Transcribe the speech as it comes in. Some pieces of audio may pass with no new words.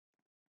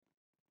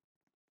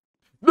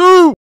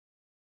No!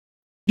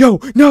 Yo,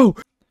 no!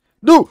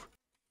 No!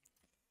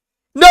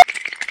 No!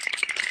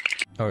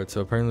 Alright,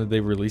 so apparently they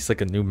released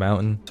like a new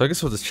mountain. So I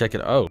guess we'll just check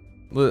it out.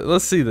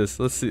 Let's see this.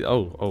 Let's see.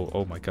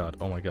 Oh my god.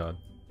 Oh my god.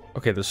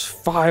 Okay, there's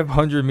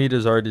 500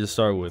 meters already to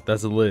start with.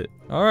 That's lit.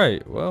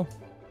 Alright, well.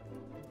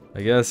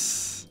 I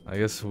guess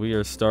we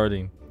are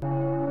starting.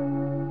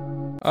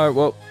 Alright,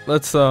 well,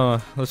 let's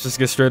just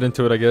get straight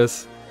into it, I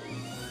guess.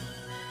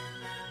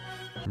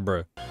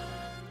 Bruh.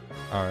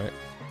 Alright.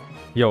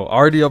 Yo,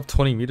 already up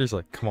 20 meters?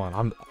 Like, come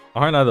on,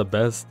 aren't I the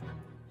best?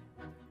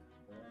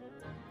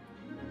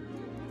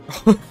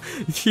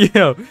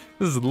 Yeah,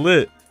 this is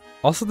lit.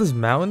 Also, this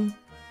mountain,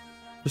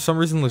 for some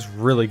reason, looks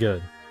really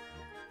good.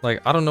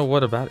 Like, I don't know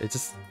what about it.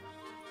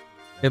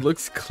 It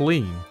looks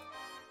clean.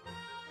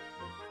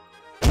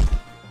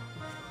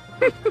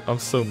 I'm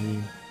so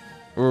mean.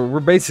 We're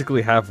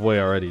basically halfway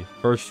already.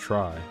 First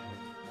try.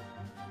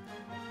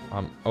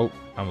 Oh,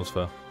 I almost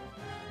fell.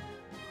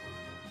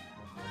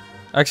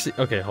 Actually,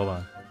 okay, hold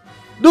on.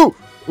 No!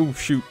 Oh,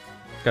 shoot.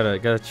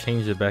 Gotta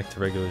change it back to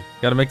regular.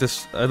 Gotta make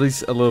this at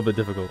least a little bit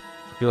difficult.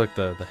 I feel like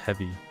the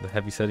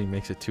heavy setting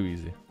makes it too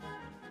easy.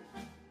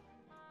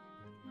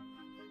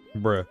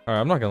 Bruh. Alright,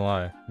 I'm not gonna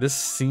lie. This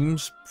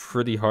seems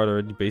pretty hard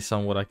already based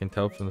on what I can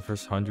tell from the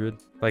first 100.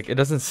 Like, it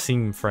doesn't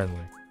seem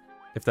friendly.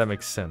 If that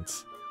makes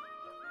sense.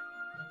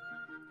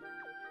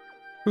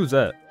 Who's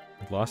that?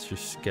 Lost your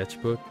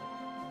sketchbook?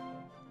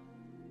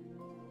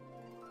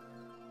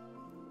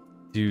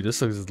 Dude,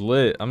 this looks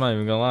lit. I'm not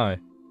even gonna lie.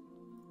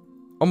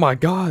 Oh my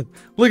god!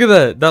 Look at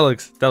that! That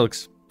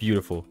looks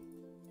beautiful.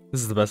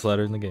 This is the best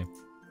ladder in the game.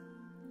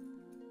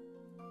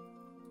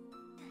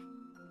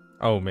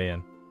 Oh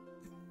man.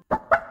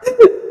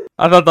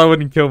 I thought that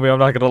wouldn't kill me, I'm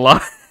not gonna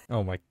lie.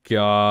 Oh my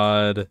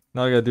god.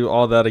 Now I gotta do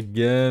all that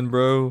again,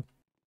 bro.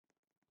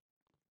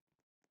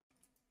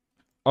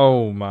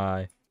 Oh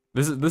my.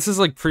 This is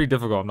like pretty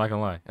difficult, I'm not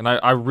gonna lie. And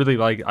I really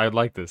like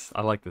this.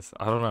 I like this.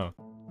 I don't know.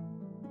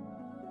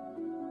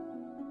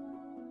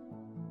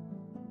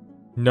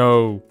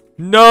 No.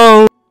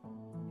 No!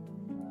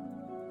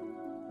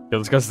 Yo,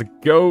 this guy's the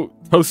GOAT.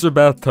 Toaster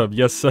bathtub.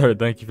 Yes, sir.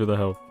 Thank you for the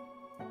help.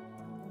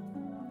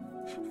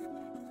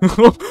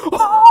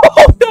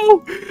 Oh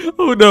no!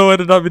 Oh no, I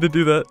did not mean to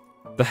do that.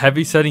 The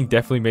heavy setting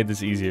definitely made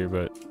this easier,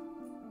 but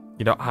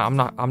you know, I'm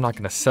not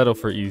gonna settle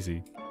for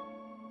easy.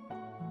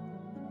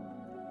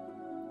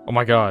 Oh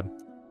my god.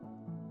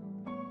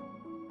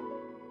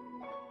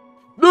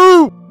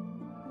 No!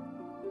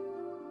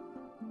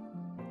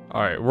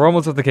 Alright, we're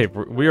almost at the cave.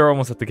 We are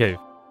almost at the cave.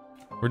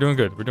 We're doing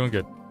good. We're doing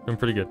good. Doing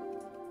pretty good.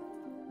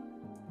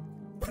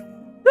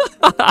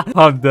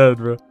 I'm dead,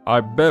 bro.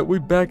 I bet we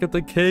back at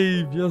the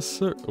cave. Yes,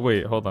 sir.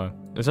 Wait, hold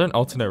on. Is there an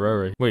alternate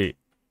route right? Wait.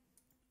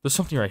 There's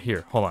something right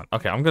here. Hold on.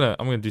 Okay, I'm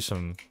gonna do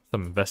some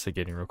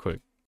investigating real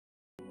quick.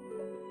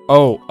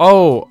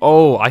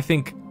 Oh, I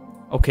think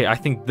okay, I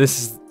think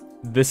this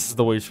is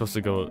the way you're supposed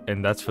to go,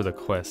 and that's for the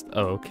quest.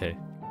 Oh, okay.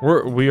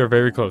 We are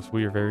very close.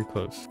 We are very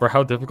close. For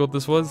how difficult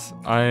this was,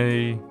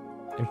 I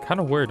am kind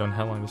of worried on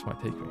how long this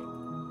might take me.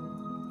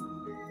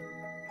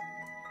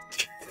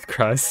 Jesus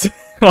Christ.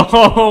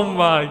 Oh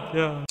my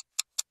god.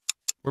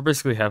 We're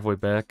basically halfway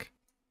back.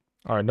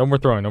 Alright, no more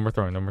throwing, no more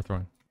throwing, no more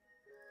throwing.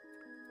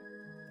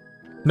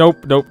 Nope.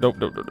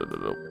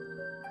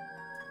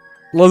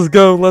 Let's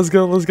go, let's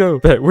go, let's go.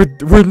 Bet, we're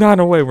 9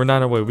 away, we're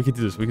 9 away. We can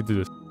do this, we can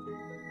do this.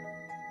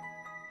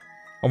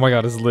 Oh my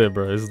god, it's lit,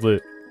 bro. It's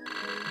lit.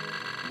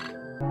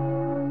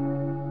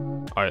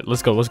 Alright,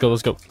 let's go, let's go,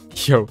 let's go.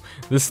 Yo,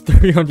 this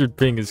 300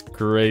 ping is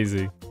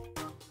crazy.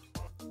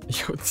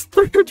 Yo, it's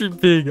 300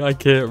 ping. I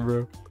can't,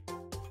 bro.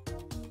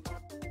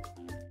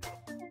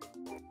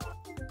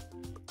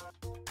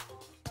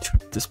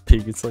 This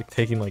pig, it's like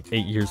taking like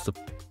 8 years to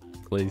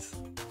place.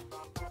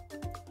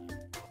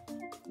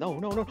 No.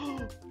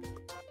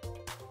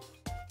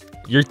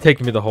 You're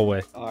taking me the whole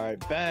way.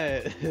 Alright,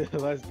 bet.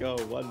 Let's go.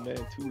 1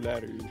 man, 2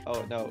 ladders.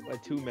 Oh no, a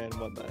 2 man,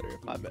 1 ladder.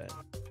 My bad.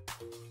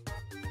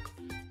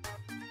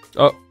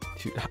 Oh,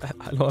 dude,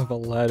 I don't have a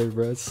ladder,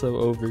 bro. It's so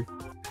over.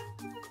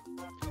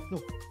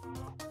 No.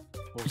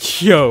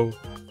 Yo.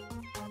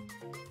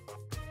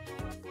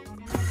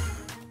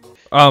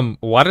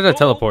 Why did I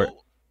teleport?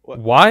 What?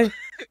 Why?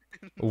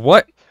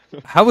 What?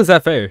 How was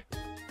that fair?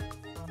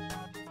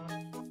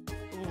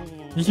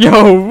 Yo,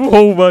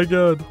 oh my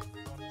god.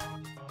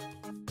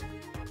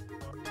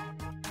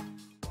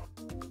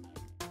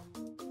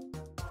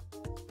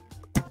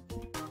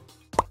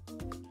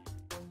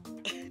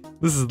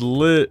 This is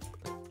lit.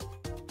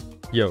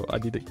 Yo, I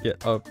need to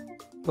get up.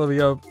 Let me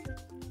up.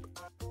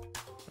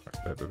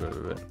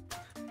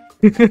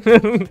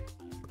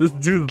 This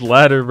dude's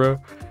ladder, bro.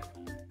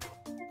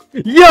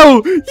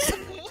 Yo!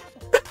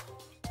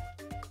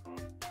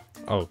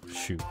 Oh,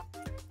 shoot.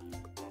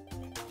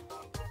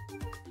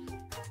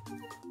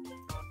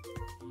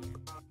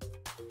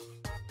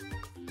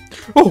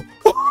 Oh!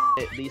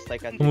 At least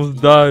like I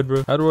Almost died,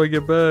 bro. How do I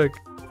get back?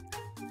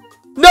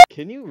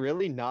 Can you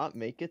really not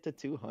make it to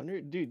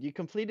 200? Dude, you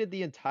completed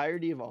the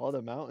entirety of all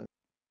the mountains.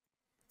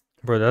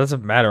 Bro, that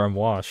doesn't matter. I'm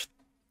washed.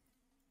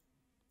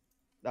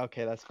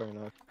 Okay, that's fair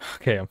enough.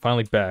 Okay, I'm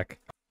finally back.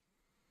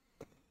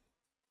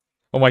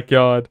 Oh my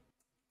god.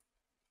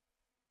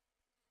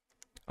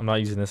 I'm not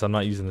using this. I'm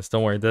not using this.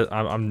 Don't worry.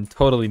 I'm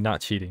totally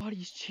not cheating. God,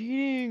 he's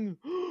cheating.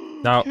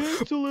 Now,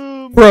 Cancel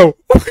him. bro,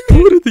 what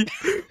are the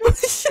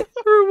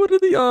bro, what are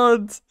the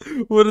odds?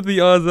 What are the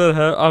odds that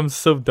I'm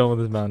so done with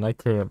this mountain. I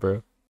can't,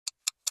 bro.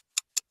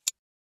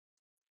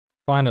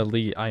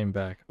 Finally, I am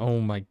back.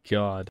 Oh my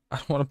god. I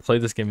don't want to play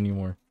this game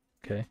anymore.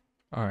 Okay.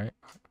 All right.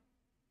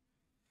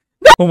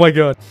 No! Oh my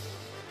god.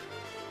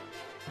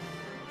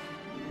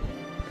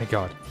 Thank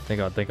god. Thank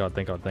god. Thank god.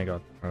 Thank god. Thank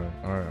god. All right.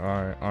 All right.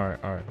 All right. All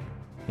right. All right.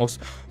 Most.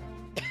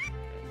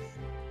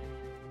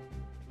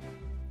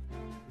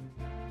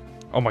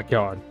 Oh my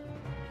god.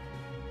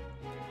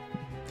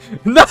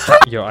 No!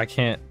 Yo, I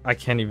can't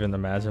even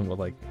imagine what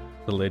like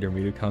the later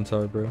meter counts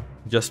are, bro.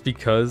 Just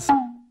because.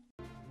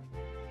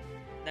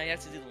 Now you have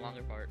to do the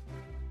longer part.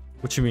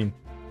 What you mean?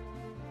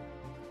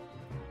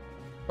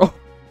 Oh.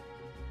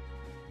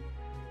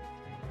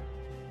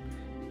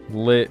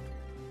 Lit.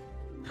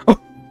 Oh.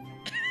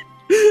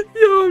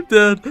 Yo, I'm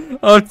dead.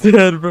 I'm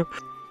dead, bro.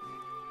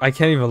 I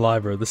can't even lie,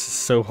 bro. This is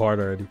so hard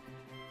already.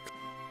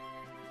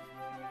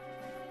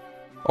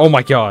 Oh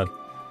my god.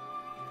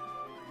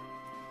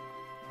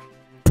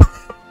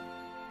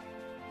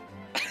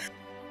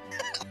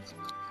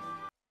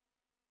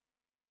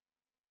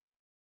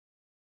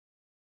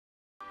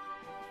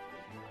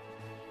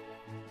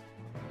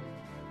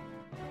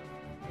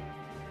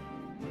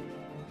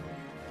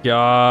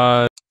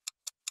 God.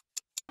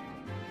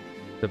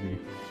 W.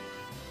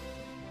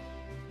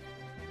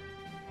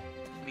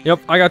 Yep,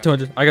 I got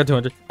 200. I got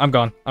 200. I'm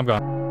gone. I'm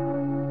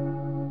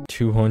gone.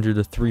 200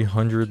 to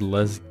 300.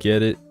 Let's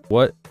get it.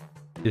 What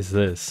is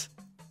this?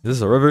 Is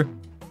this a river?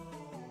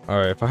 All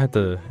right. If I had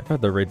to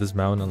rate this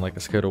mountain on like a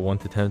scale of 1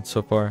 to 10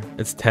 so far,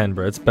 it's 10,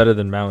 bro. It's better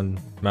than mountain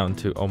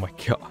 2. Oh my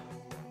god.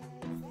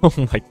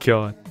 Oh my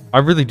god. I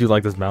really do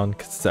like this mountain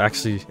because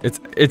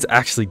it's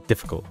actually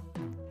difficult.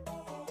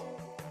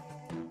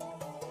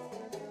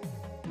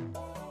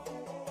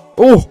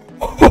 Oh,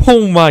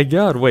 oh my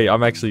god. Wait, I'm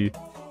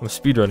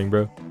speedrunning,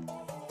 bro.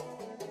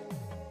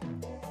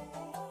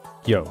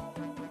 Yo.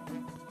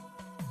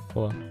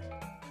 Hold on.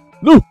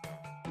 No!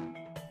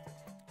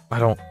 I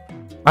don't.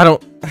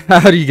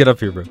 How do you get up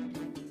here, bro?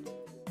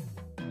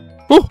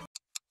 Oh!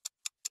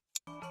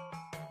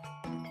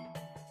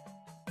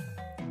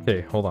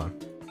 Okay, hold on.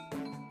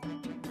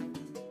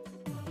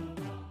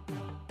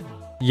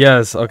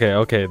 Yes,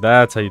 okay.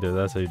 That's how you do it.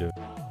 That's how you do it.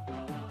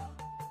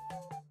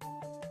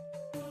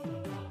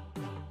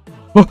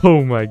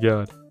 Oh my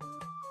god.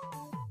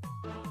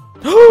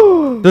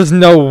 There's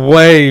no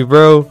way,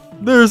 bro.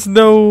 There's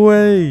no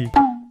way.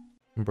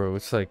 Bro,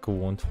 it's like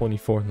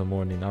 1:24 in the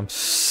morning. I'm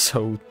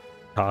so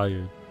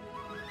tired.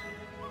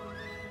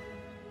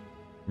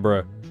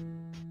 Bruh.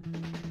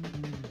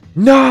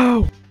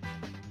 No!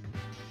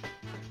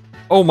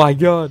 Oh my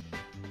god.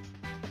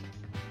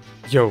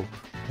 Yo,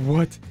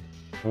 what?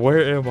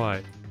 Where am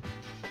I?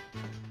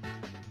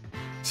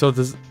 So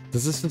does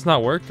this just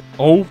not work?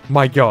 Oh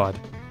my god.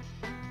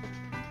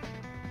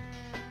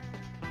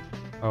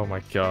 Oh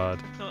my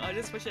god. No, I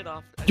just push it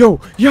off.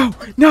 Yo,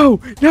 no.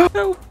 Y'all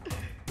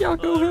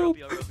go help.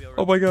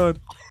 Oh my god.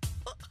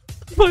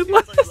 My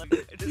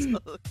legs.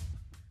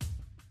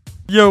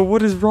 Yo,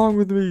 what is wrong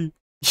with me?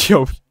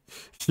 Yo.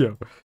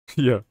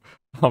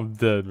 I'm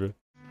dead, bro.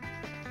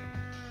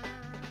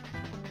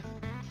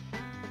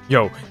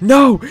 Yo,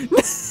 no.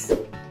 Let's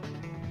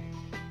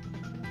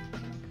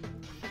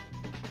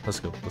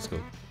go.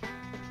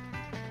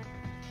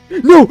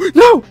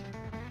 No.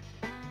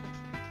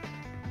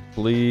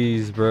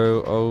 Please,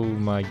 bro. Oh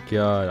my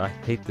god. I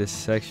hate this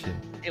section.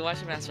 Hey, watch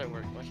your master at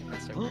work.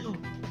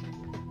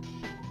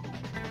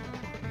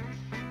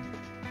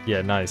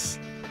 Yeah, nice.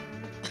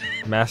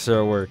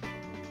 Master at work.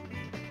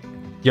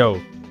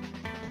 Yo,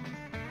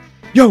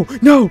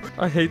 no!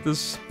 I hate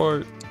this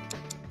part.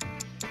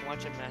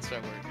 Watch your master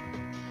at work.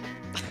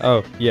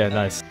 Oh, yeah,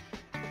 nice.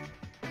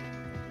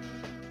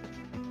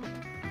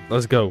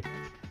 Let's go.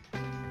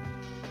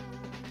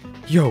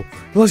 Yo,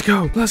 let's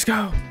go.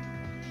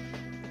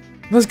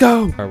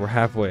 Alright, we're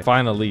halfway.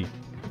 Finally.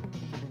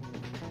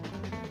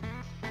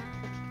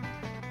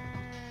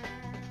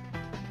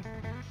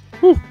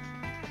 Whew.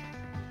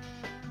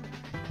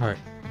 Alright.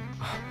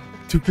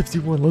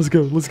 251, let's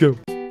go.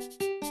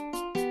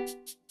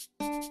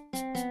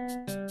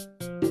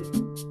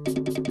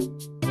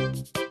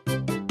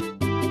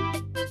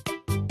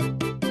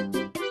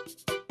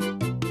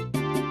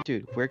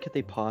 Dude, where could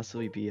they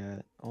possibly be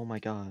at? Oh my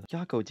god.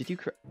 Yako, did you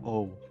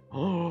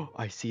Oh,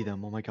 I see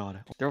them. Oh my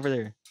god. They're over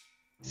there.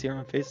 See where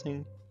I'm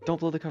facing? Don't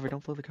blow the cover.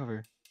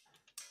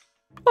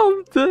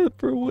 I'm dead,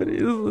 bro. What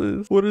is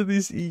this? What are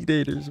these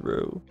e-daters,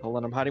 bro? Hold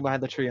on, I'm hiding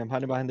behind the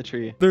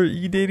tree. They're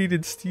e-dating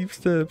in steep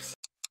steps.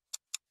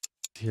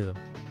 Hear them.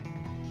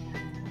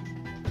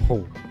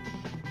 Oh.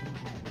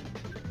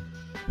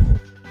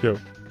 Yo.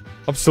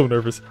 I'm so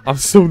nervous. I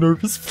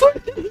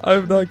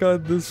have not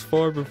gotten this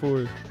far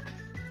before.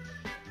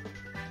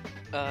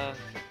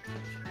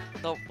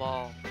 Don't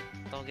fall.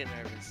 Don't get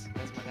nervous.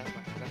 That's my.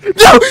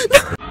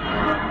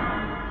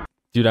 No!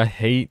 Dude, I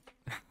hate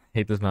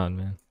this mountain,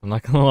 man. I'm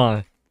not gonna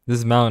lie.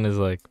 This mountain is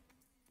like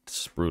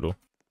just brutal.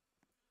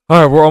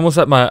 All right, we're almost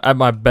at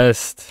my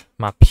best,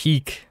 my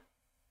peak.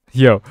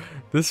 Yo,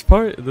 this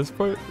part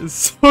is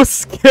so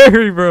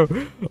scary, bro.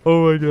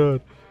 Oh my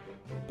god.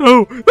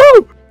 No,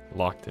 no!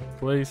 Locked in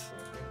place.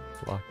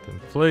 Locked in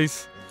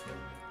place.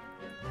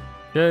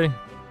 Okay.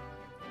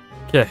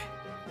 Okay.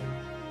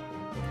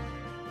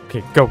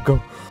 Okay, go,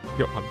 go.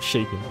 Yo, I'm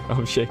shaking.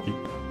 I'm shaking.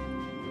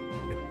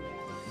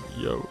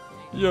 Yo,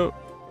 yo.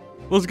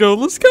 Let's go,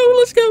 let's go,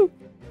 let's go.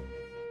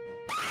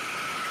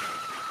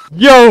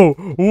 Yo!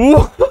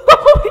 What?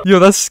 Yo,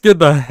 that scared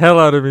the hell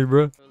out of me,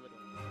 bro.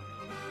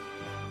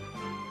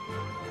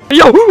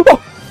 Yo!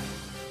 Oh!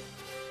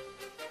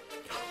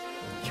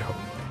 Yo,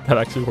 that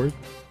actually worked.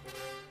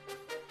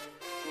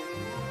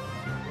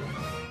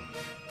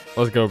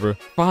 Let's go, bro.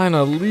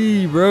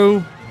 Finally,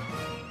 bro.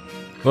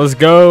 Let's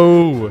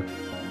go.